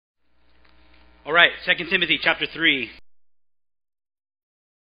All right, 2 Timothy chapter 3.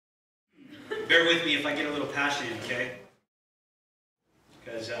 Bear with me if I get a little passionate, okay?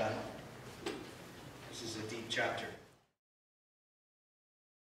 Because this is a deep chapter.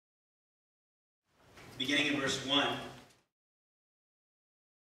 Beginning in verse 1.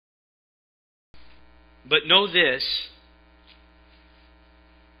 But know this,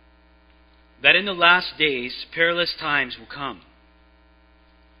 that in the last days perilous times will come.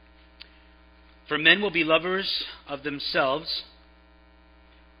 For men will be lovers of themselves,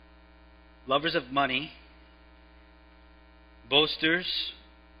 lovers of money, boasters,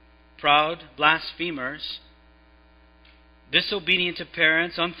 proud, blasphemers, disobedient to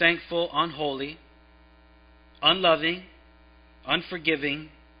parents, unthankful, unholy, unloving, unforgiving,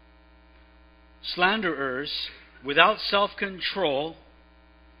 slanderers, without self-control,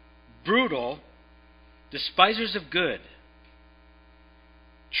 brutal, despisers of good,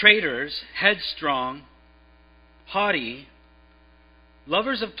 traitors, headstrong, haughty,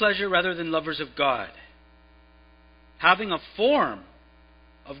 lovers of pleasure rather than lovers of God, having a form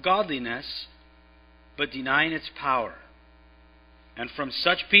of godliness, but denying its power. And from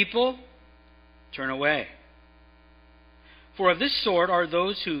such people, turn away. For of this sort are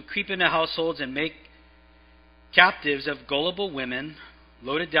those who creep into households and make captives of gullible women,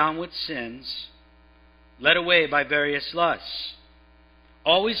 loaded down with sins, led away by various lusts,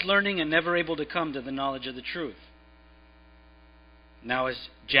 always learning and never able to come to the knowledge of the truth. Now as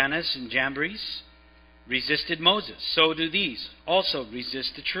Jannes and Jambres resisted Moses, so do these also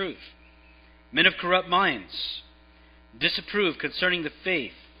resist the truth. Men of corrupt minds disapprove concerning the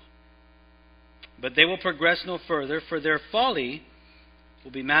faith, but they will progress no further, for their folly will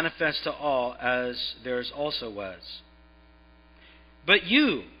be manifest to all, as theirs also was. But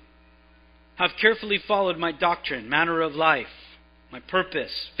you have carefully followed my doctrine, manner of life, my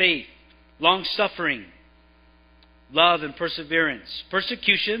purpose, faith, long-suffering, love and perseverance,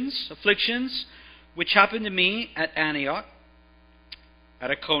 persecutions, afflictions, which happened to me at Antioch, at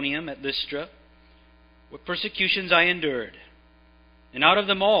Iconium, at Lystra. What persecutions I endured, and out of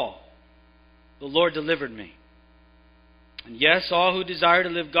them all the Lord delivered me. And yes, all who desire to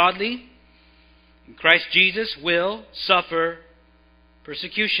live godly in Christ Jesus will suffer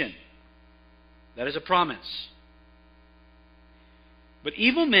persecution. That is a promise. But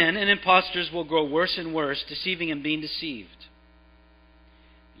evil men and impostors will grow worse and worse, deceiving and being deceived.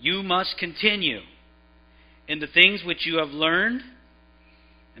 You must continue in the things which you have learned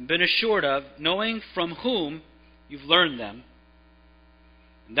and been assured of, knowing from whom you've learned them,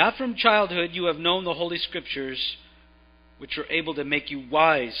 and that from childhood you have known the Holy Scriptures, which are able to make you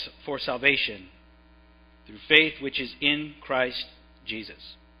wise for salvation through faith which is in Christ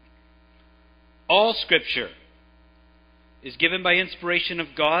Jesus. All Scripture is given by inspiration of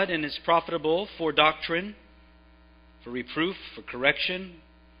God and is profitable for doctrine, for reproof, for correction,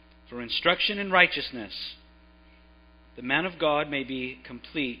 for instruction in righteousness. The man of God may be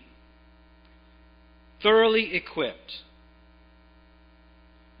complete, thoroughly equipped.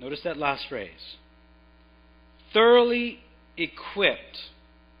 Notice that last phrase. Thoroughly equipped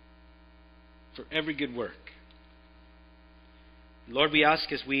for every good work. Lord, we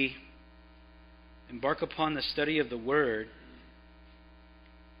ask as we embark upon the study of the Word,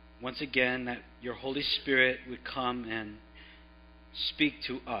 once again, that your Holy Spirit would come and speak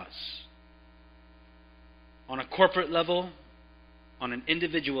to us. On a corporate level, on an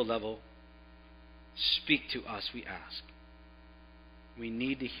individual level, speak to us, we ask. We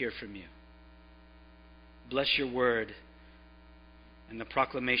need to hear from you. Bless your word and the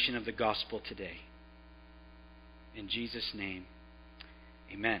proclamation of the gospel today. In Jesus' name,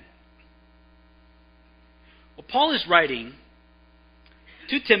 amen. Well, Paul is writing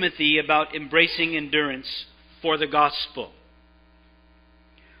to Timothy about embracing endurance for the gospel.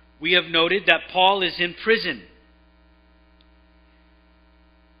 We have noted that Paul is in prison.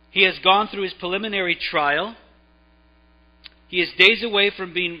 He has gone through his preliminary trial. He is days away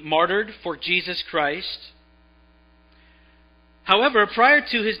from being martyred for Jesus Christ. However, prior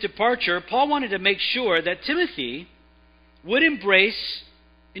to his departure, Paul wanted to make sure that Timothy would embrace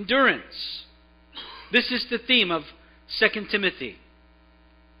endurance. This is the theme of 2 Timothy.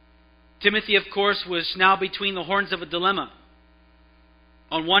 Timothy, of course, was now between the horns of a dilemma.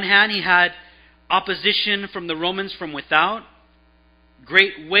 On one hand, he had opposition from the Romans from without.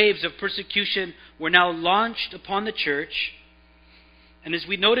 Great waves of persecution were now launched upon the church. And as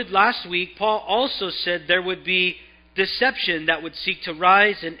we noted last week, Paul also said there would be deception that would seek to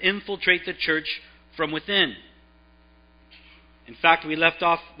rise and infiltrate the church from within. In fact, we left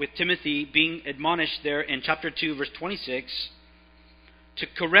off with Timothy being admonished there in chapter 2, verse 26, to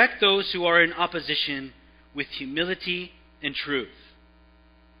correct those who are in opposition with humility and truth.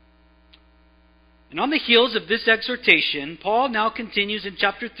 And on the heels of this exhortation, Paul now continues in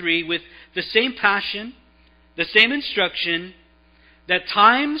chapter 3 with the same passion, the same instruction, that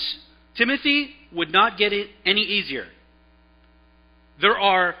times, Timothy, would not get it any easier. There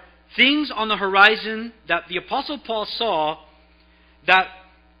are things on the horizon that the Apostle Paul saw that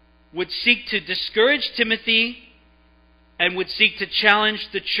would seek to discourage Timothy and would seek to challenge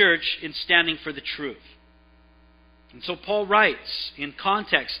the church in standing for the truth. And so Paul writes in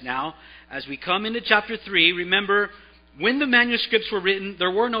context now, as we come into chapter 3, remember, when the manuscripts were written,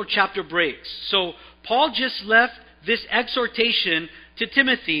 there were no chapter breaks. So Paul just left this exhortation to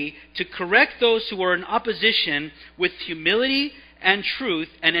Timothy to correct those who are in opposition with humility and truth.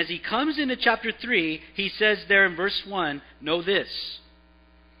 And as he comes into chapter 3, he says there in verse 1, know this.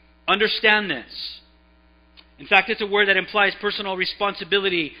 Understand this. In fact, it's a word that implies personal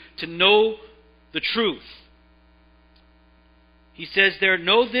responsibility to know the truth. He says there,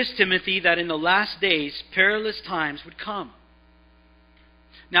 know this, Timothy, that in the last days perilous times would come.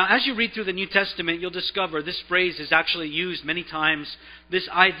 Now, as you read through the New Testament, you'll discover this phrase is actually used many times, this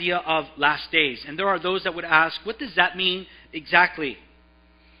idea of last days. And there are those that would ask, what does that mean exactly?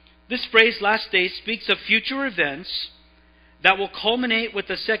 This phrase, last days, speaks of future events that will culminate with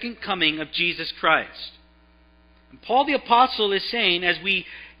the second coming of Jesus Christ. And Paul the Apostle is saying, as we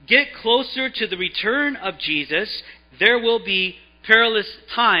get closer to the return of Jesus, there will be perilous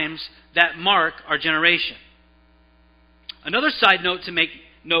times that mark our generation. Another side note to make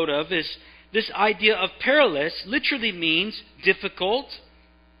note of is this idea of perilous literally means difficult,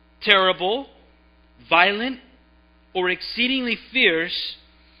 terrible, violent, or exceedingly fierce.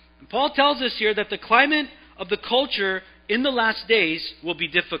 And Paul tells us here that the climate of the culture in the last days will be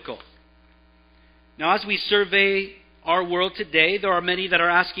difficult. Now, as we survey our world today, there are many that are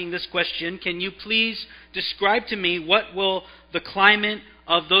asking this question: can you please describe to me what will the climate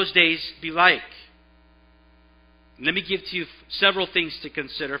of those days be like? Let me give to you several things to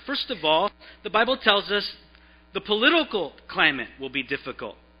consider. First of all, the Bible tells us the political climate will be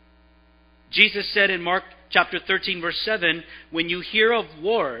difficult. Jesus said in Mark chapter 13, verse 7, when you hear of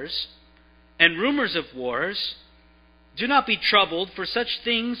wars and rumors of wars, do not be troubled, for such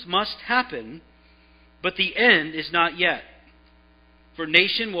things must happen, but the end is not yet. For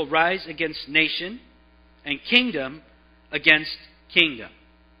nation will rise against nation, and kingdom against kingdom.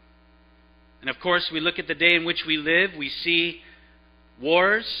 And of course, we look at the day in which we live, we see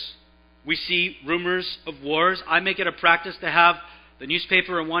wars, we see rumors of wars. I make it a practice to have the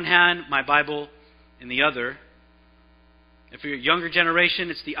newspaper in one hand, my Bible in the other. If you're a younger generation,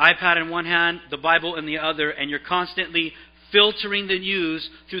 it's the iPad in one hand, the Bible in the other, and you're constantly filtering the news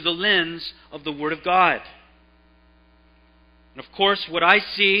through the lens of the Word of God. And of course, what I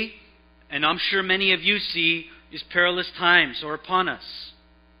see, and I'm sure many of you see, is perilous times are upon us.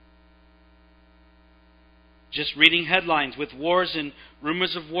 Just reading headlines with wars and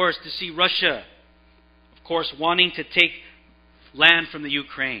rumors of wars, to see Russia, of course, wanting to take land from the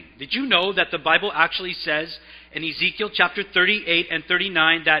Ukraine. Did you know that the Bible actually says in Ezekiel chapter 38 and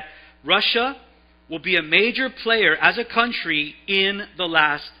 39 that Russia will be a major player as a country in the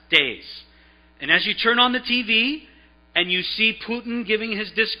last days? And as you turn on the TV and you see Putin giving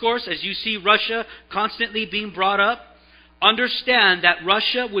his discourse, as you see Russia constantly being brought up, understand that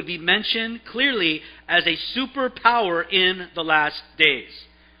Russia would be mentioned clearly as a superpower in the last days.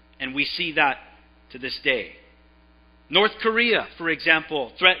 And we see that to this day. North Korea, for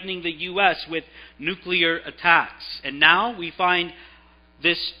example, threatening the U.S. with nuclear attacks. And now we find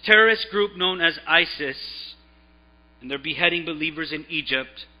this terrorist group known as ISIS, and they're beheading believers in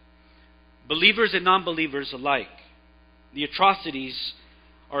Egypt, believers and non-believers alike. The atrocities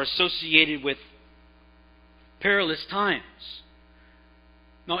are associated with perilous times.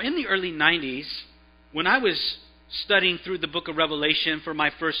 Now, in the early 90s, when I was studying through the book of Revelation for my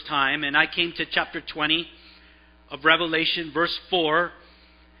first time, and I came to chapter 20 of Revelation, verse 4,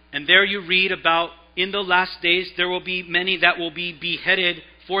 and there you read about in the last days there will be many that will be beheaded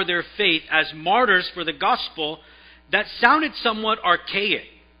for their faith as martyrs for the gospel. That sounded somewhat archaic.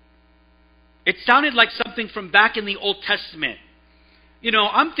 It sounded like something from back in the Old Testament. You know,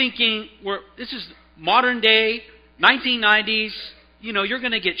 I'm thinking, this is modern day, 1990s, you're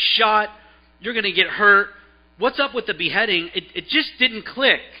going to get shot, you're going to get hurt. What's up with the beheading? It just didn't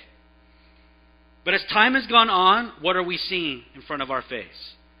click. But as time has gone on, what are we seeing in front of our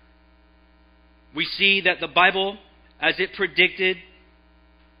face? We see that the Bible, as it predicted,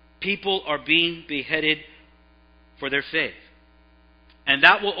 people are being beheaded for their faith. And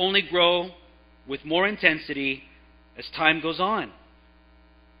that will only grow with more intensity as time goes on.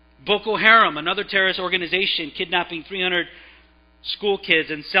 Boko Haram, another terrorist organization, kidnapping 300 school kids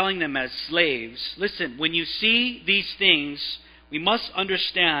and selling them as slaves. Listen, when you see these things, we must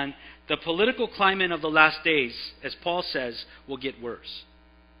understand the political climate of the last days, as Paul says, will get worse.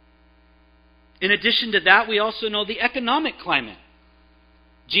 In addition to that, we also know the economic climate.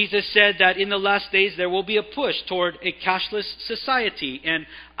 Jesus said that in the last days there will be a push toward a cashless society. And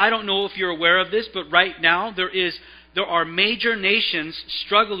I don't know if you're aware of this, but right now there are major nations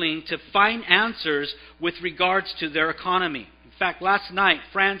struggling to find answers with regards to their economy. In fact, last night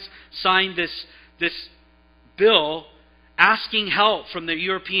France signed this bill asking help from the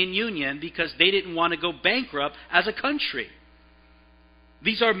European Union because they didn't want to go bankrupt as a country.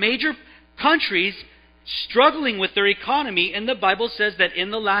 These are major countries struggling with their economy, and the Bible says that in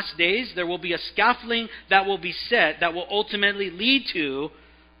the last days there will be a scaffolding that will be set that will ultimately lead to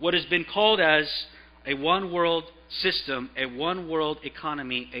what has been called as a one world system, a one world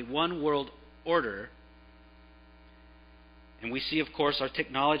economy, a one world order. And we see, of course, our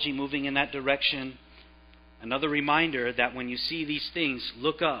technology moving in that direction. Another reminder that when you see these things,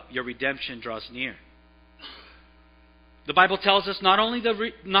 look up, your redemption draws near. The Bible tells us not only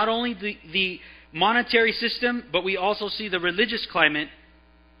the monetary system, but we also see the religious climate.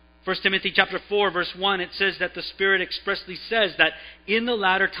 1 Timothy chapter 4, verse 1, it says that the Spirit expressly says that in the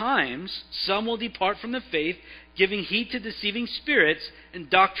latter times some will depart from the faith, giving heed to deceiving spirits and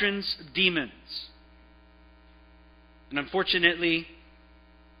doctrines of demons. And unfortunately,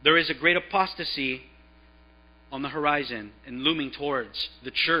 there is a great apostasy on the horizon and looming towards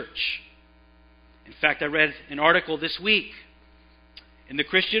the church. In fact, I read an article this week in the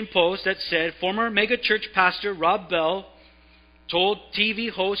Christian Post that said former megachurch pastor Rob Bell told TV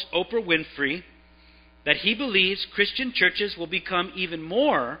host Oprah Winfrey that he believes Christian churches will become even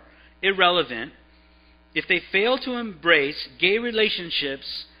more irrelevant if they fail to embrace gay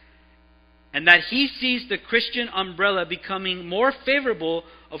relationships, and that he sees the Christian umbrella becoming more favorable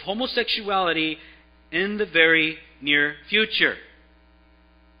of homosexuality in the very near future.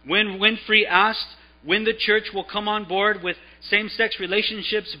 When Winfrey asked when the church will come on board with same-sex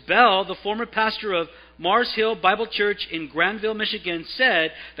relationships, Bell, the former pastor of Mars Hill Bible Church in Granville, Michigan,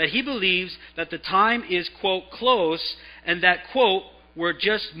 said that he believes that the time is, quote, close, and that, quote, we're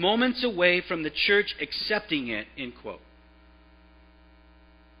just moments away from the church accepting it, end quote.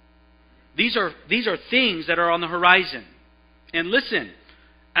 These are things that are on the horizon. And listen,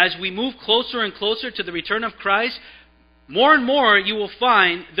 as we move closer and closer to the return of Christ, more and more you will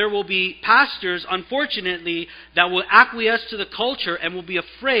find there will be pastors, unfortunately, that will acquiesce to the culture and will be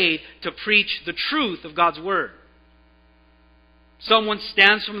afraid to preach the truth of God's Word. Someone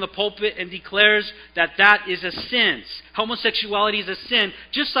stands from the pulpit and declares that that is a sin. Homosexuality is a sin,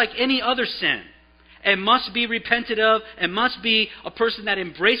 just like any other sin. It must be repented of, and must be a person that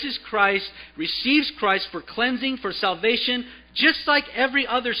embraces Christ, receives Christ for cleansing, for salvation, just like every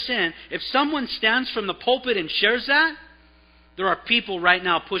other sin. If someone stands from the pulpit and shares that, there are people right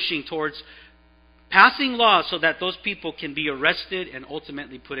now pushing towards passing laws so that those people can be arrested and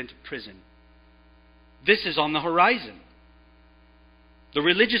ultimately put into prison. This is on the horizon. The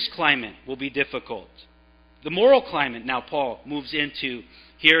religious climate will be difficult. The moral climate now Paul moves into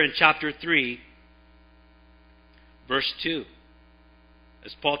here in chapter 3, verse 2.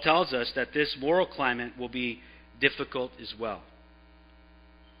 As Paul tells us that this moral climate will be difficult as well.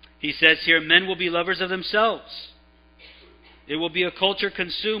 He says here, men will be lovers of themselves. It will be a culture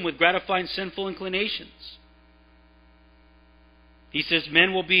consumed with gratifying sinful inclinations. He says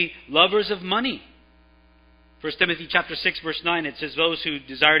men will be lovers of money. 1 Timothy chapter 6, verse 9, it says, those who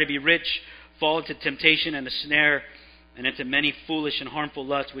desire to be rich fall into temptation and a snare, and into many foolish and harmful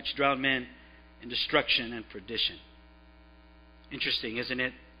lusts which drown men in destruction and perdition. Interesting, isn't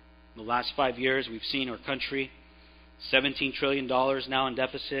it? In the last 5 years, we've seen our country $17 trillion now in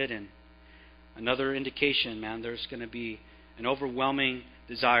deficit, and another indication, man, there's going to be an overwhelming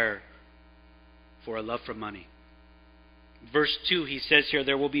desire for a love for money. Verse 2, he says here,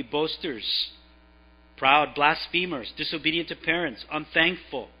 there will be boasters, proud, blasphemers, disobedient to parents,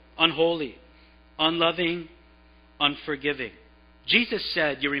 unthankful, unholy, unloving, unforgiving. Jesus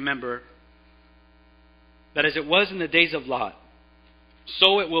said, you remember, that as it was in the days of Lot,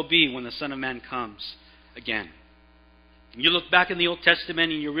 so it will be when the Son of Man comes again. You look back in the Old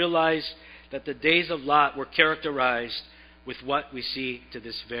Testament and you realize that the days of Lot were characterized with what we see to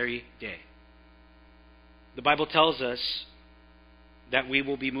this very day. The Bible tells us that we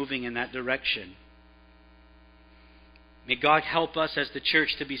will be moving in that direction. May God help us as the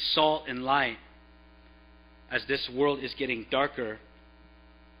church to be salt and light as this world is getting darker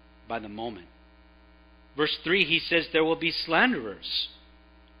by the moment. Verse 3, he says there will be slanderers,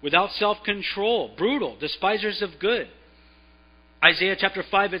 without self-control, brutal, despisers of good. Isaiah chapter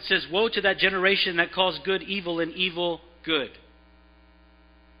 5, it says, "Woe to that generation that calls good evil and evil good."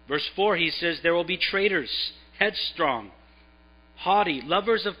 Verse 4, he says, "There will be traitors, headstrong, haughty,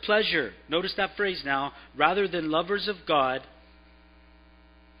 lovers of pleasure." Notice that phrase now. "Rather than lovers of God,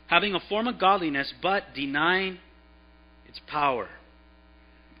 having a form of godliness, but denying its power."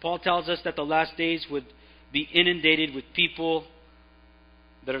 Paul tells us that the last days would be inundated with people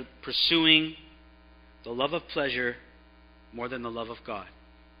that are pursuing the love of pleasure more than the love of God.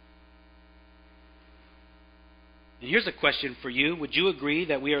 And here's a question for you. Would you agree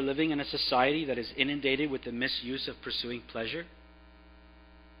that we are living in a society that is inundated with the misuse of pursuing pleasure?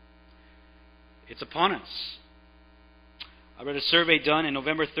 It's upon us. I read a survey done in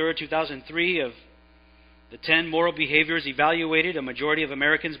November 3rd, 2003 of the 10 moral behaviors evaluated. A majority of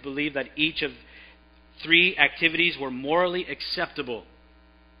Americans believe that each of 3 activities were morally acceptable.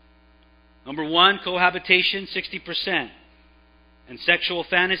 Number 1, cohabitation, 60%. And sexual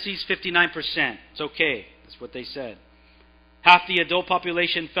fantasies, 59%. It's okay. That's what they said. Half the adult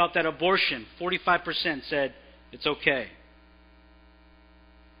population felt that abortion, 45% said it's okay.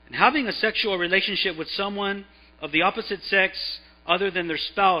 And having a sexual relationship with someone of the opposite sex other than their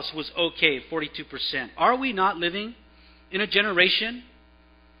spouse was okay, 42%. Are we not living in a generation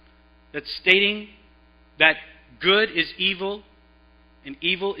that's stating that good is evil and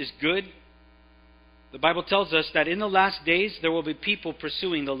evil is good? The Bible tells us that in the last days there will be people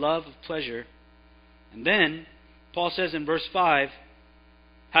pursuing the love of pleasure. And then, Paul says in verse 5,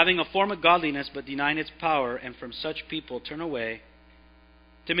 "Having a form of godliness but denying its power, and from such people turn away."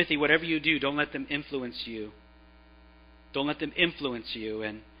 Timothy, whatever you do, don't let them influence you. Don't let them influence you.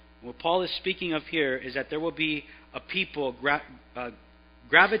 And what Paul is speaking of here is that there will be a people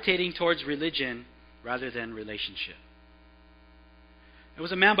gravitating towards religion rather than relationship. There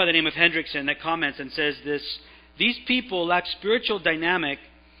was a man by the name of Hendrickson that comments and says this: "These people lack spiritual dynamic.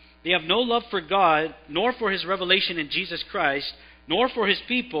 They have no love for God, nor for His revelation in Jesus Christ, nor for His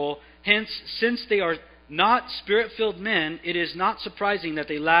people. Hence, since they are not Spirit-filled men, it is not surprising that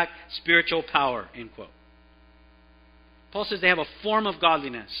they lack spiritual power." End quote. Paul says they have a form of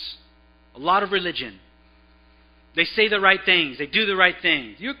godliness, a lot of religion. They say the right things. They do the right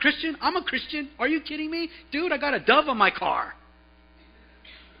things. "You're a Christian? I'm a Christian. Are you kidding me? Dude, I got a dove on my car.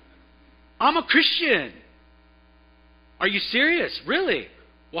 I'm a Christian. Are you serious? Really?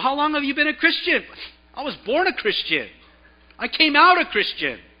 Well, how long have you been a Christian?" "I was born a Christian. I came out a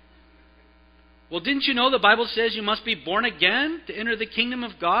Christian." "Well, didn't you know the Bible says you must be born again to enter the kingdom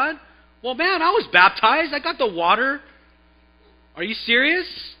of God?" "Well, man, I was baptized. I got the water." "Are you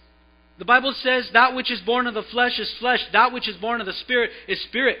serious? The Bible says that which is born of the flesh is flesh. That which is born of the Spirit is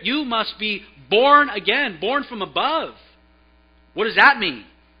spirit. You must be born again, born from above." What does that mean?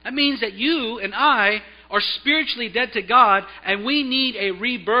 That means that you and I are spiritually dead to God, and we need a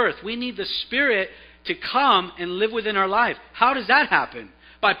rebirth. We need the Spirit to come and live within our life. How does that happen?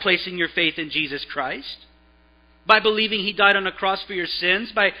 By placing your faith in Jesus Christ. By believing He died on the cross for your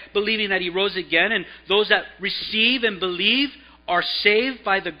sins. By believing that He rose again. And those that receive and believe are saved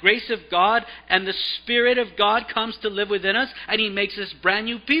by the grace of God, and the Spirit of God comes to live within us, and He makes us brand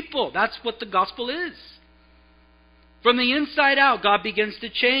new people. That's what the gospel is. From the inside out, God begins to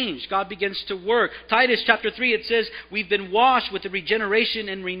change. God begins to work. Titus chapter 3, it says, we've been washed with the regeneration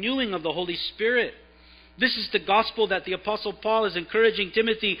and renewing of the Holy Spirit. This is the gospel that the Apostle Paul is encouraging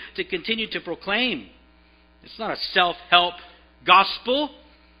Timothy to continue to proclaim. It's not a self-help gospel.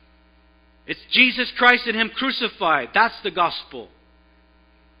 It's Jesus Christ and Him crucified. That's the gospel.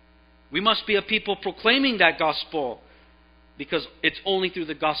 We must be a people proclaiming that gospel, because it's only through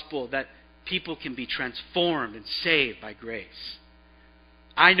the gospel that people can be transformed and saved by grace.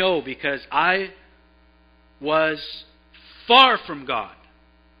 I know, because I was far from God.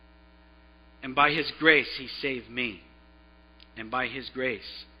 And by His grace, He saved me. And by His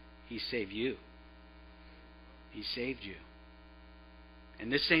grace, He saved you. He saved you.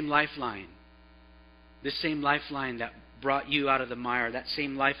 And this same lifeline that brought you out of the mire, that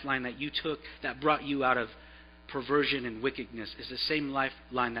same lifeline that you took that brought you out of perversion and wickedness, is the same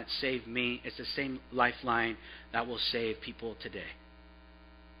lifeline that saved me. It's the same lifeline that will save people today.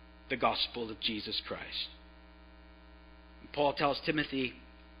 The gospel of Jesus Christ. And Paul tells Timothy,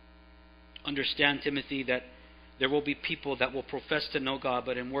 understand, Timothy, that there will be people that will profess to know God,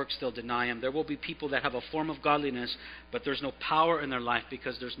 but in works they'll deny Him. There will be people that have a form of godliness, but there's no power in their life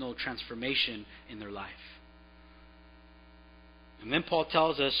because there's no transformation in their life. And then Paul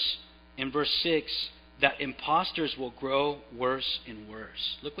tells us in verse 6 that impostors will grow worse and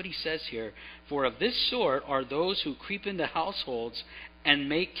worse. Look what he says here. For of this sort are those who creep into households and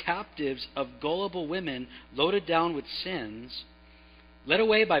make captives of gullible women loaded down with sins, led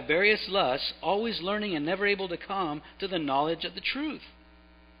away by various lusts, always learning and never able to come to the knowledge of the truth.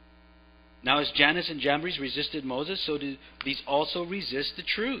 Now as Jannes and Jambres resisted Moses, so do these also resist the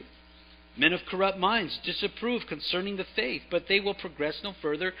truth. Men of corrupt minds disapprove concerning the faith, but they will progress no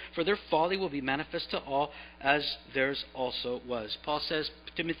further, for their folly will be manifest to all, as theirs also was. Paul says,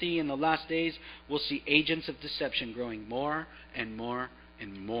 Timothy, in the last days we'll see agents of deception growing more and more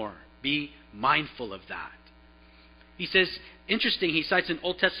and more. Be mindful of that. He says, interesting, he cites an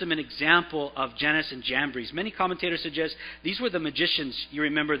Old Testament example of Jannes and Jambres. Many commentators suggest these were the magicians, you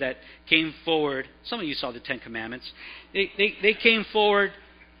remember, that came forward. Some of you saw the Ten Commandments. They came forward.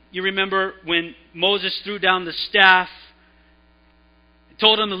 You remember when Moses threw down the staff,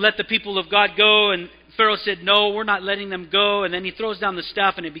 told them to let the people of God go, and Pharaoh said, no, we're not letting them go. And then he throws down the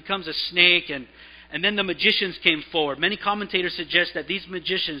staff and it becomes a snake, and then the magicians came forward. Many commentators suggest that these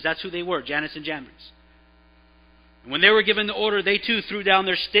magicians, that's who they were, Jannes and Jambres. And when they were given the order, they too threw down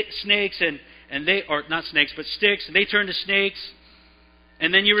their snakes, and they, or not snakes, but sticks, and they turned to snakes.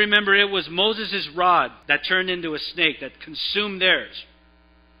 And then you remember it was Moses' rod that turned into a snake that consumed theirs.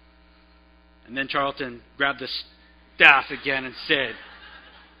 And then Charlton grabbed the staff again and said,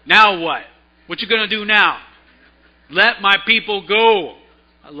 now what? What you going to do now? Let my people go.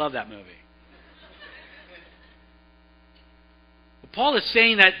 I love that movie. Well, Paul is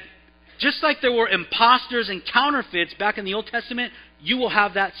saying that just like there were imposters and counterfeits back in the Old Testament, you will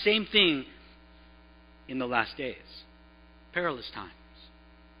have that same thing in the last days. Perilous times.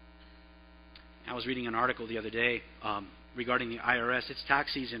 I was reading an article the other day regarding the IRS. It's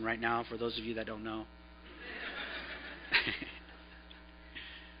tax season right now, for those of you that don't know.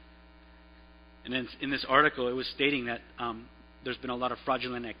 And then in this article, it was stating that there's been a lot of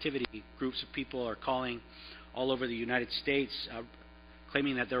fraudulent activity. Groups of people are calling all over the United States,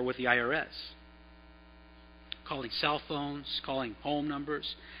 claiming that they're with the IRS. Calling cell phones, calling home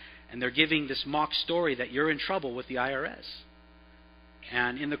numbers, and they're giving this mock story that you're in trouble with the IRS.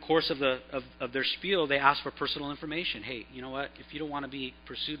 And in the course of their spiel, they ask for personal information. Hey, you know what? If you don't want to be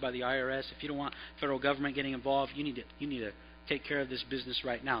pursued by the IRS, if you don't want federal government getting involved, you need to take care of this business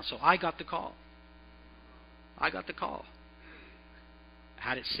right now. So I got the call. I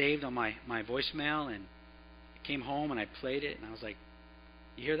had it saved on my voicemail, and I came home and I played it, and I was like,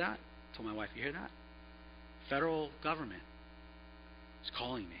 you hear that? I told my wife, you hear that? Federal government is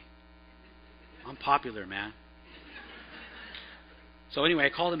calling me. I'm popular, man. So anyway, I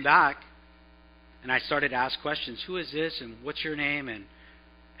called him back, and I started to ask questions. Who is this, and what's your name? And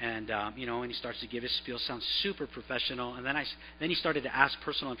he starts to give his spiel. Sounds super professional. And then he started to ask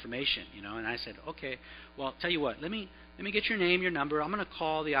personal information, and I said, okay, well, tell you what, let me get your name, your number. I'm going to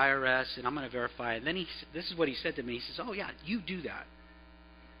call the IRS, and I'm going to verify it. And then this is what he said to me. He says, oh yeah, you do that.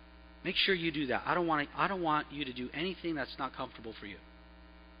 Make sure you do that. I don't want you to do anything that's not comfortable for you.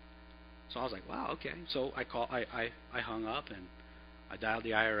 So I was like, wow, okay. So I hung up, and I dialed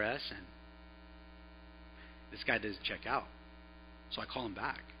the IRS, and this guy doesn't check out. So I call him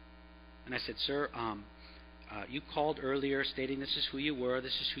back. And I said, sir, you called earlier stating this is who you were,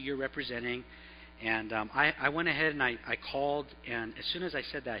 this is who you're representing. And I went ahead and I called, and as soon as I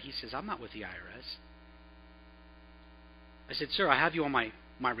said that, he says, I'm not with the IRS. I said, sir, I have you on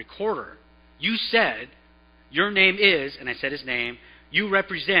my recorder. You said your name is, and I said his name, you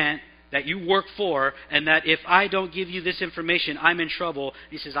represent, that you work for, and that if I don't give you this information, I'm in trouble.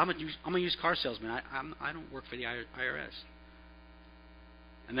 He says, I'm a used car salesman. I don't work for the IRS.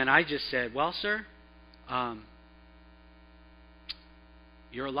 And then I just said, well, sir,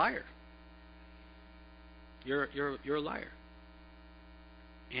 you're a liar. You're a liar.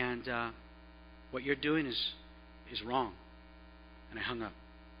 And what you're doing is wrong. And I hung up.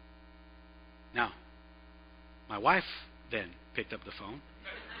 Now, my wife then picked up the phone.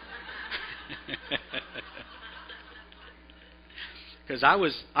 Because I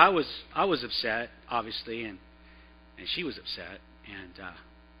was upset, obviously, and she was upset, and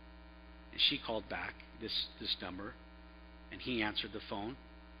she called back this number, and he answered the phone,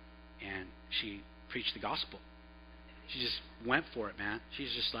 and she preached the gospel. She just went for it, man.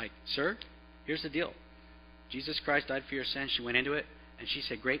 She's just like, sir, here's the deal. Jesus Christ died for your sins. She went into it, and she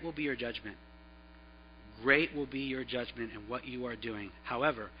said, great will be your judgment. Great will be your judgment in what you are doing.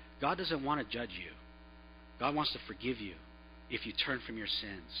 However, God doesn't want to judge you. God wants to forgive you if you turn from your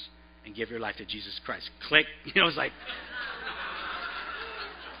sins and give your life to Jesus Christ. Click. It's like,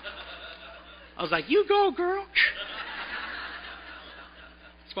 I was like, you go, girl.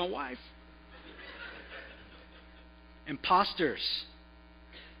 It's my wife. Imposters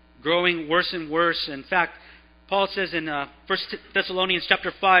growing worse and worse. In fact, Paul says in 1 Thessalonians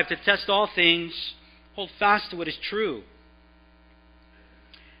chapter 5, to test all things, hold fast to what is true.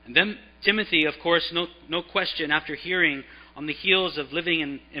 And then Timothy, of course, no question, after hearing on the heels of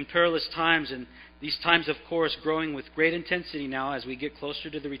living in perilous times, and these times, of course, growing with great intensity now as we get closer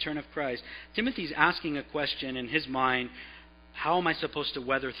to the return of Christ, Timothy's asking a question in his mind, how am I supposed to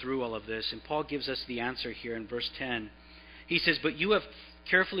weather through all of this? And Paul gives us the answer here in verse 10. He says, but you have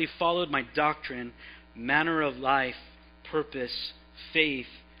carefully followed my doctrine, manner of life, purpose, faith,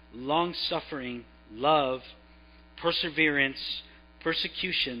 long-suffering, love, perseverance,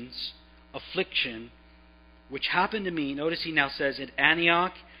 persecutions, affliction, which happened to me, notice he now says, at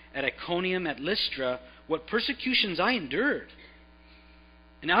Antioch, at Iconium, at Lystra, what persecutions I endured.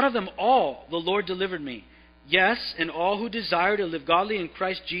 And out of them all the Lord delivered me. Yes, and all who desire to live godly in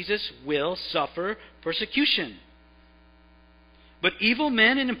Christ Jesus will suffer persecution. But evil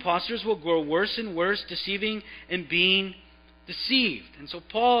men and impostors will grow worse and worse, deceiving and being deceived. And so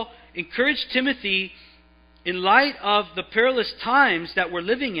Paul encouraged Timothy, in light of the perilous times that we're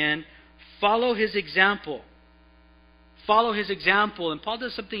living in, follow his example. Follow his example. And Paul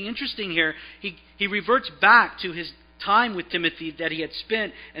does something interesting here. He reverts back to his time with Timothy that he had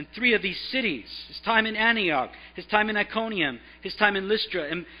spent in 3 of these cities. His time in Antioch, his time in Iconium, his time in Lystra.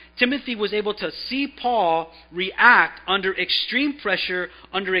 And Timothy was able to see Paul react under extreme pressure,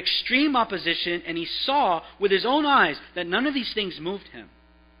 under extreme opposition, and he saw with his own eyes that none of these things moved him.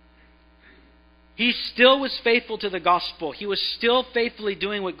 He still was faithful to the gospel. He was still faithfully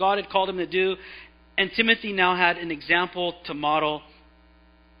doing what God had called him to do. And Timothy now had an example to model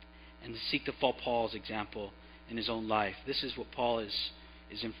and to seek to follow Paul's example in his own life. This is what Paul is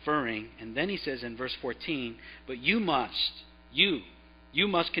inferring. And then he says in verse 14, but you must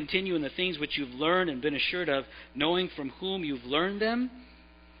continue in the things which you've learned and been assured of, knowing from whom you've learned them,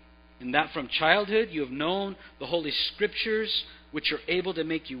 and that from childhood you have known the Holy Scriptures, which are able to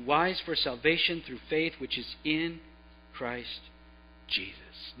make you wise for salvation through faith which is in Christ Jesus.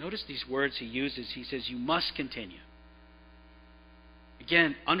 Notice these words he uses. He says, you must continue.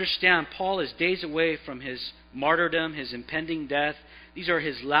 Again, understand, Paul is days away from his martyrdom, his impending death. These are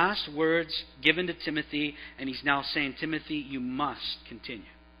his last words given to Timothy, and he's now saying, Timothy, you must continue.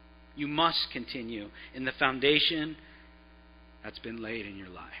 You must continue in the foundation that's been laid in your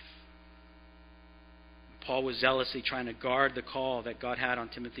life. Paul was zealously trying to guard the call that God had on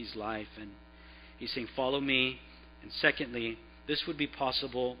Timothy's life, and he's saying, follow me. And secondly, this would be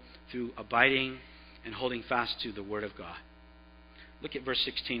possible through abiding and holding fast to the Word of God. Look at verse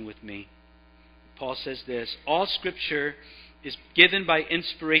 16 with me. Paul says this, all Scripture is given by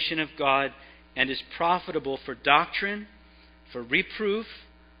inspiration of God and is profitable for doctrine, for reproof,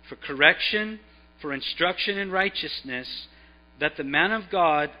 for correction, for instruction in righteousness, that the man of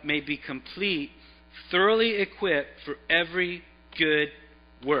God may be complete, thoroughly equipped for every good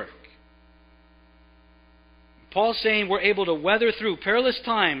work. Paul's saying we're able to weather through perilous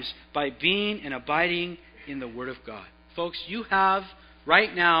times by being and abiding in the Word of God. Folks, you have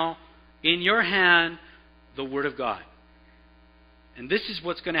right now in your hand the Word of God. And this is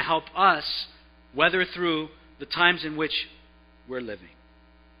what's going to help us weather through the times in which we're living.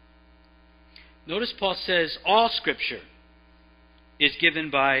 Notice Paul says all Scripture is given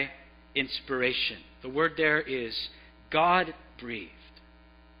by inspiration. The word there is God-breathed.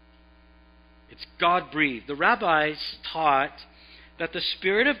 It's God-breathed. The rabbis taught that the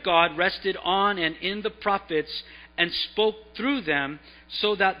Spirit of God rested on and in the prophets and spoke through them,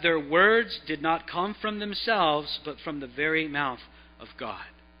 so that their words did not come from themselves, but from the very mouth of God.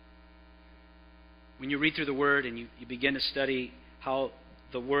 When you read through the Word and you begin to study how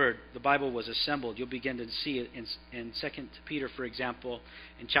the Bible was assembled, you'll begin to see it in 2 Peter, for example,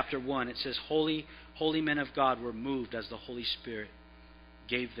 in chapter 1. It says, holy men of God were moved as the Holy Spirit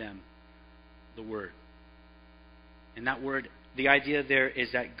gave them the Word. And that word, the idea there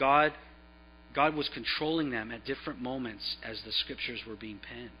is that God was controlling them at different moments as the Scriptures were being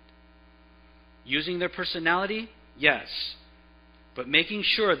penned. Using their personality? Yes. But making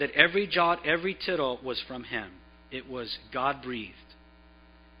sure that every jot, every tittle was from Him. It was God-breathed.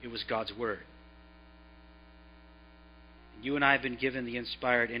 It was God's Word. You and I have been given the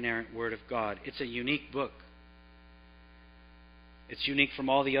inspired, inerrant Word of God. It's a unique book. It's unique from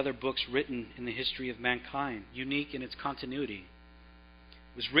all the other books written in the history of mankind. Unique in its continuity.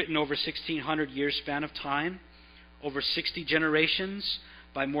 It was written over 1,600 years span of time, over 60 generations,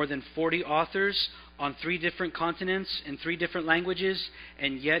 by more than 40 authors on 3 different continents in 3 different languages,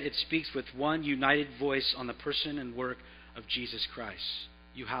 and yet it speaks with one united voice on the person and work of Jesus Christ.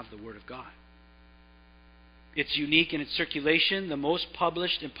 You have the Word of God. It's unique in its circulation, the most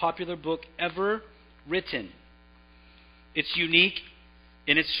published and popular book ever written. It's unique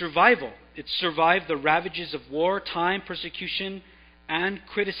in its survival. It survived the ravages of war, time, persecution, and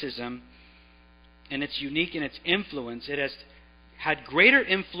criticism. And it's unique in its influence. It has had greater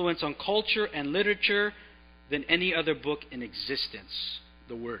influence on culture and literature than any other book in existence,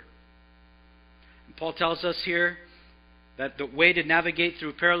 the Word. And Paul tells us here that the way to navigate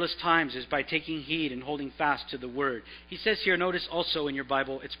through perilous times is by taking heed and holding fast to the Word. He says here, notice also in your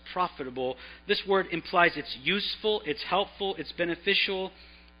Bible, it's profitable. This word implies it's useful, it's helpful, it's beneficial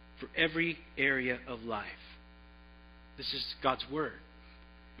for every area of life. This is God's Word.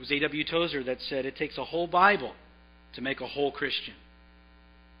 It was A.W. Tozer that said it takes a whole Bible to make a whole Christian.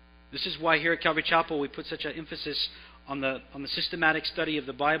 This is why here at Calvary Chapel we put such an emphasis on the systematic study of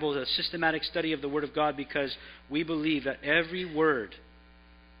the Bible, the systematic study of the Word of God, because we believe that every word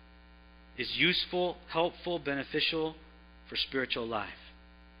is useful, helpful, beneficial for spiritual life.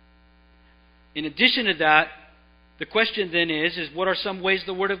 In addition to that, the question then is what are some ways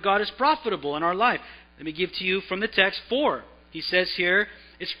the Word of God is profitable in our life? Let me give to you from the text 4. He says here,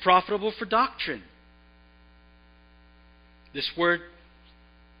 it's profitable for doctrine. This word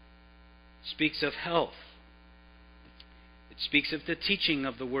speaks of health. It speaks of the teaching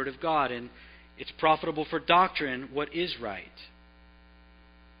of the Word of God, and it's profitable for doctrine, what is right.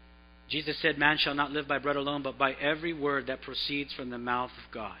 Jesus said, man shall not live by bread alone, but by every word that proceeds from the mouth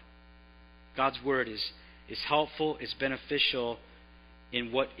of God. God's Word is helpful, it's beneficial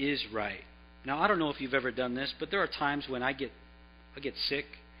in what is right. Now, I don't know if you've ever done this, but there are times when I get sick,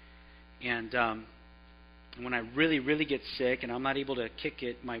 and when I really, really get sick and I'm not able to kick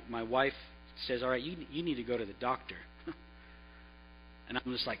it, my wife says, all right, you need to go to the doctor. And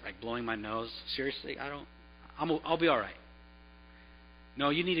I'm just like blowing my nose. Seriously, I'll be all right. No,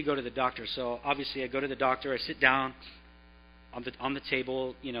 you need to go to the doctor. So obviously I go to the doctor, I sit down on the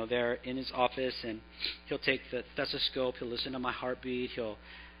table, there in his office, and he'll take the stethoscope, he'll listen to my heartbeat, he'll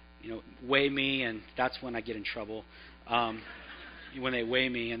weigh me, and that's when I get in trouble. When they weigh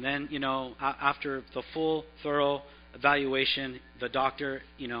me. And then, after the full, thorough evaluation, the doctor,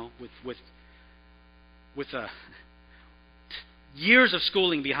 with years of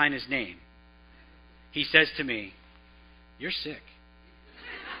schooling behind his name, he says to me, "You're sick."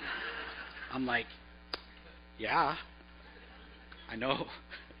 I'm like, "Yeah, I know."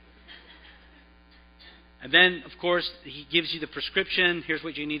 And then, of course, he gives you the prescription. Here's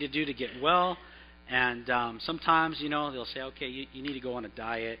what you need to do to get well. And sometimes, they'll say, okay, you need to go on a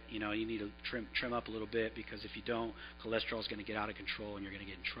diet. You need to trim up a little bit, because if you don't, cholesterol is going to get out of control and you're going to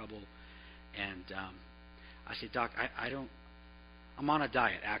get in trouble. And I say, Doc, I'm on a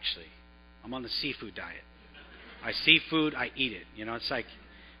diet, actually. I'm on the seafood diet. I see food, I eat it. It's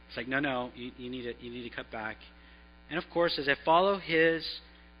like no, you need to cut back. And of course, as I follow his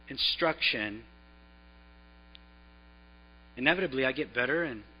instruction, inevitably I get better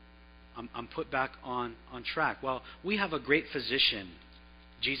and I'm put back on track. Well, we have a great physician,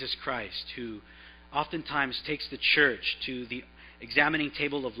 Jesus Christ, who oftentimes takes the church to the examining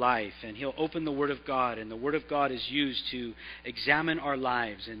table of life, and he'll open the Word of God, and the Word of God is used to examine our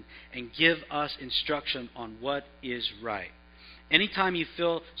lives and give us instruction on what is right. Anytime you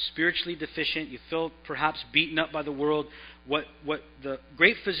feel spiritually deficient, you feel perhaps beaten up by the world, what the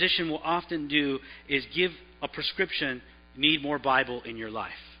great physician will often do is give a prescription. You need more Bible in your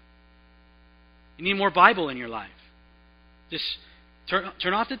life. You need more Bible in your life. Just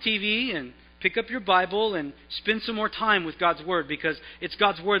turn off the TV and pick up your Bible and spend some more time with God's Word, because it's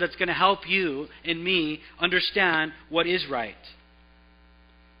God's Word that's going to help you and me understand what is right.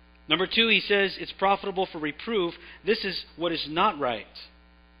 Number 2, he says it's profitable for reproof. This is what is not right.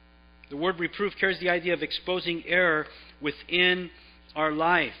 The word reproof carries the idea of exposing error within our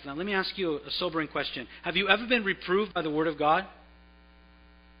life. Now, let me ask you a sobering question. Have you ever been reproved by the Word of God?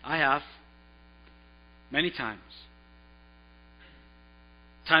 I have. Many times.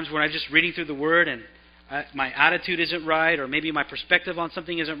 Times when I'm just reading through the Word and my attitude isn't right, or maybe my perspective on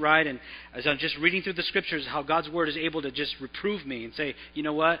something isn't right, and as I'm just reading through the Scriptures, how God's Word is able to just reprove me and say, you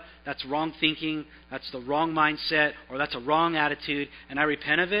know what, that's wrong thinking, that's the wrong mindset, or that's a wrong attitude, and I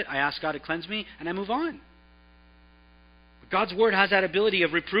repent of it, I ask God to cleanse me, and I move on. But God's Word has that ability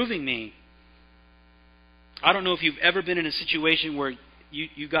of reproving me. I don't know if you've ever been in a situation where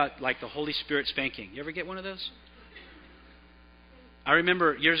you got like the Holy Spirit spanking. You ever get one of those? I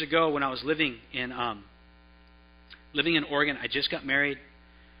remember years ago when I was living in Oregon. I just got married.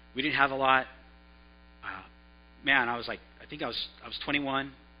 We didn't have a lot. I was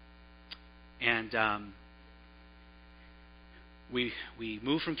 21, and we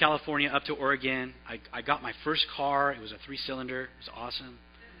moved from California up to Oregon. I got my first car. It was a 3-cylinder. It was awesome.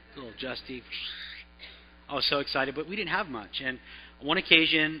 A little adjusty. I was so excited, but we didn't have much. And on one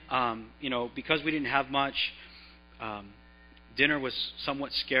occasion, because we didn't have much, dinner was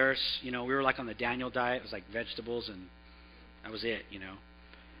somewhat scarce. We were like on the Daniel diet. It was like vegetables, and that was it.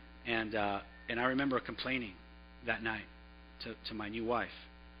 And I remember complaining that night to my new wife.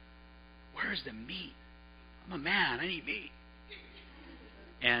 Where's the meat? I'm a man. I need meat.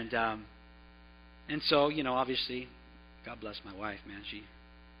 And so, obviously, God bless my wife, man. She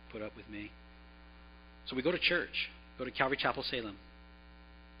put up with me. So we go to church, go to Calvary Chapel, Salem.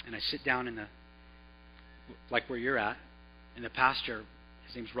 And I sit down like where you're at, and the pastor,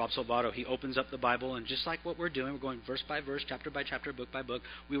 his name's Rob Salvato, he opens up the Bible, and just like what we're doing, we're going verse by verse, chapter by chapter, book by book.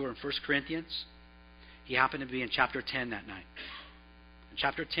 We were in 1 Corinthians. He happened to be in chapter 10 that night. And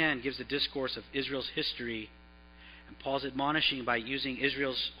chapter 10 gives a discourse of Israel's history, and Paul's admonishing by using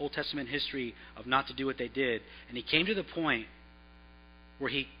Israel's Old Testament history of not to do what they did. And he came to the point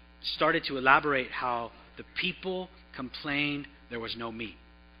where he started to elaborate how the people complained there was no meat.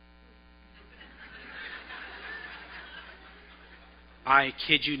 I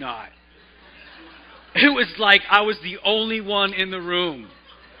kid you not. It was like I was the only one in the room.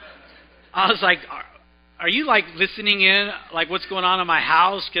 I was like, are you like listening in, like what's going on in my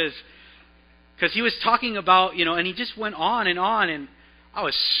house? Because he was talking about, and he just went on, and I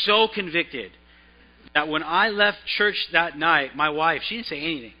was so convicted that when I left church that night, my wife, she didn't say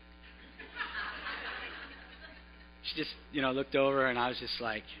anything. She just, looked over, and I was just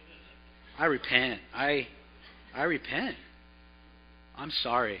like, I repent. I repent. I'm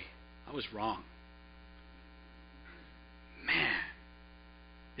sorry. I was wrong. Man,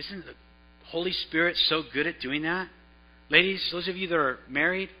 isn't the Holy Spirit so good at doing that? Ladies, those of you that are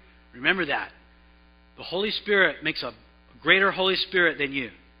married, remember that. The Holy Spirit makes a greater Holy Spirit than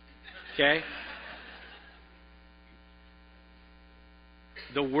you. Okay?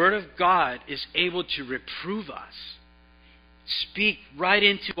 The Word of God is able to reprove us, speak right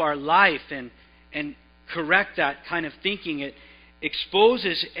into our life, and correct that kind of thinking. It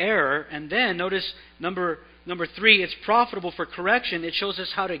exposes error, and then notice number 3, it's profitable for correction. It shows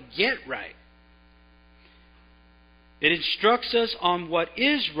us how to get right. It instructs us on what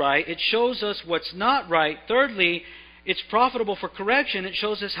is right. It shows us what's not right. Thirdly, it's profitable for correction. It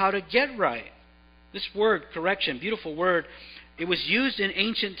shows us how to get right. This word, correction, beautiful word, it was used in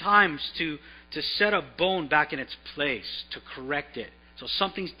ancient times to set a bone back in its place, to correct it. So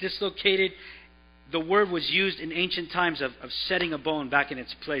something's dislocated. The word was used in ancient times of setting a bone back in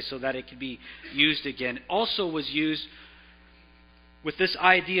its place so that it could be used again. It also was used with this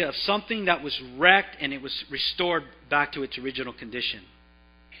idea of something that was wrecked and it was restored back to its original condition.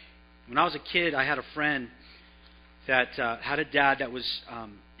 When I was a kid, I had a friend that had a dad that was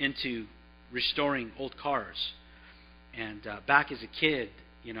into restoring old cars. And back as a kid,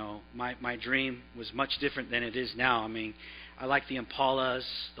 my dream was much different than it is now. I mean, I like the Impalas,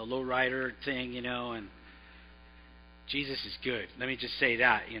 the lowrider thing, and Jesus is good. Let me just say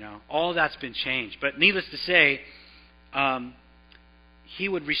that, All that's been changed. But needless to say, he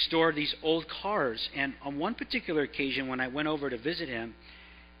would restore these old cars. And on one particular occasion, when I went over to visit him,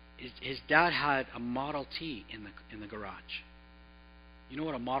 his dad had a Model T in the garage. You know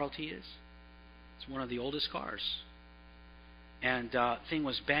what a Model T is? It's one of the oldest cars. And thing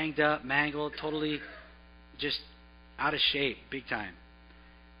was banged up, mangled, totally just out of shape, big time.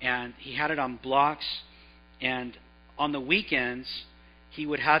 And he had it on blocks. And on the weekends, he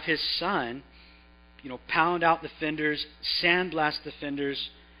would have his son, pound out the fenders, sandblast the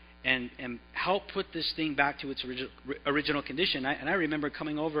fenders, and help put this thing back to its original condition. And I remember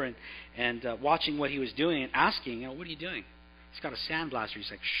coming over and watching what he was doing and asking, what are you doing? He's got a sandblaster.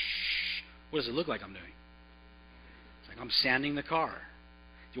 He's like, shh, what does it look like I'm doing? It's like, I'm sanding the car.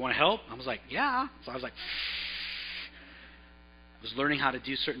 Do you want to help? I was like, yeah. So I was like, I was learning how to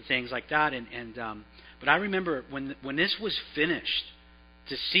do certain things like that. But I remember when this was finished,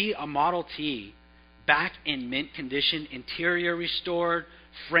 to see a Model T back in mint condition, interior restored,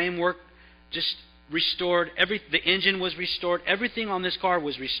 framework just restored, the engine was restored, everything on this car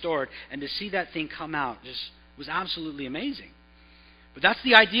was restored, and to see that thing come out just was absolutely amazing. But that's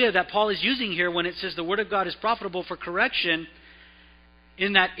the idea that Paul is using here when it says the Word of God is profitable for correction,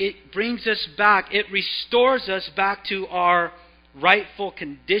 in that it brings us back, it restores us back to our rightful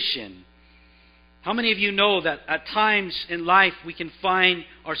condition. How many of you know that at times in life we can find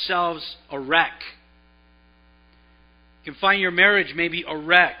ourselves a wreck? You can find your marriage maybe a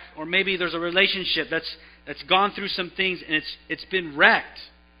wreck, or maybe there's a relationship that's gone through some things and it's been wrecked.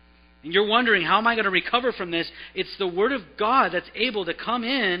 And you're wondering, how am I going to recover from this? It's the Word of God that's able to come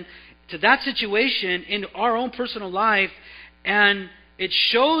in to that situation in our own personal life, and it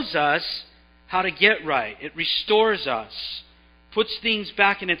shows us how to get right. It restores us, puts things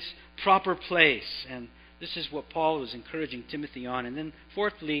back in its proper place. And this is what Paul was encouraging Timothy on. And then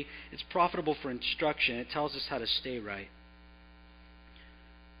fourthly, it's profitable for instruction. It tells us how to stay right.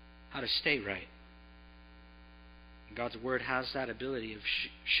 How to stay right. God's Word has that ability of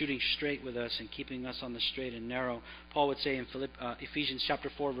shooting straight with us and keeping us on the straight and narrow. Paul would say in Ephesians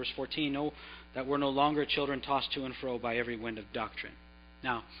chapter 4, verse 14, "Know that we're no longer children tossed to and fro by every wind of doctrine."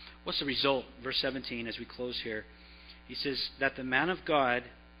 Now, what's the result? Verse 17, as we close here. He says, "That the man of God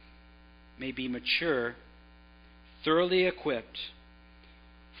may be mature, thoroughly equipped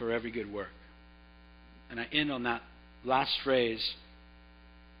for every good work." And I end on that last phrase,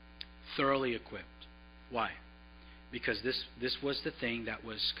 thoroughly equipped. Why? Because this was the thing that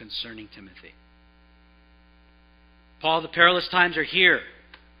was concerning Timothy. Paul, the perilous times are here.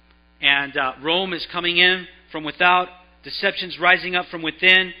 And Rome is coming in from without. Deception's rising up from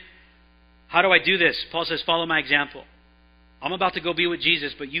within. How do I do this? Paul says, follow my example. I'm about to go be with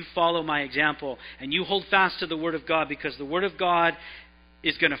Jesus, but you follow my example. And you hold fast to the Word of God, because the Word of God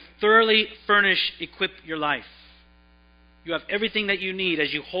is going to thoroughly equip your life. You have everything that you need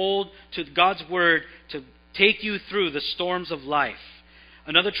as you hold to God's Word to take you through the storms of life.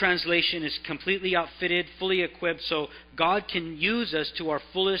 Another translation is completely outfitted, fully equipped, so God can use us to our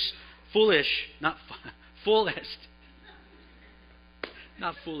fullest, not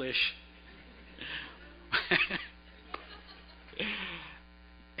foolish.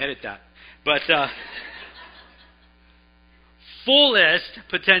 Edit that. But fullest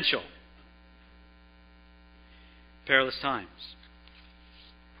potential. Perilous times.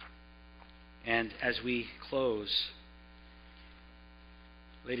 And as we close,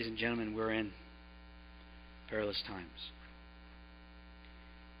 ladies and gentlemen, we're in perilous times.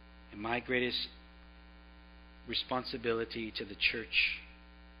 And my greatest responsibility to the church,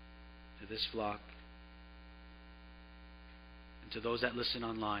 to this flock, and to those that listen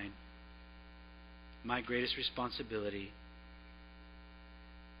online, my greatest responsibility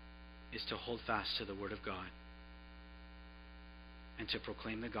is to hold fast to the Word of God and to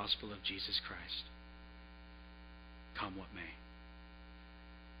proclaim the gospel of Jesus Christ, come what may.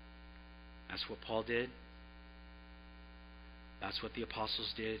 That's what Paul did. That's what the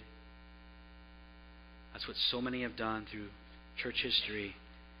apostles did. That's what so many have done through church history.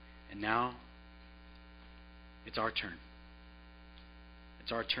 And now, it's our turn.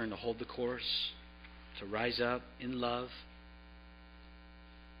 It's our turn to hold the course, to rise up in love,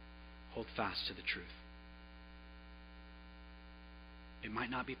 hold fast to the truth. It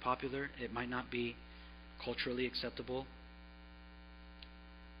might not be popular. It might not be culturally acceptable.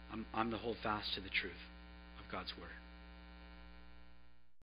 I'm to hold fast to the truth of God's Word.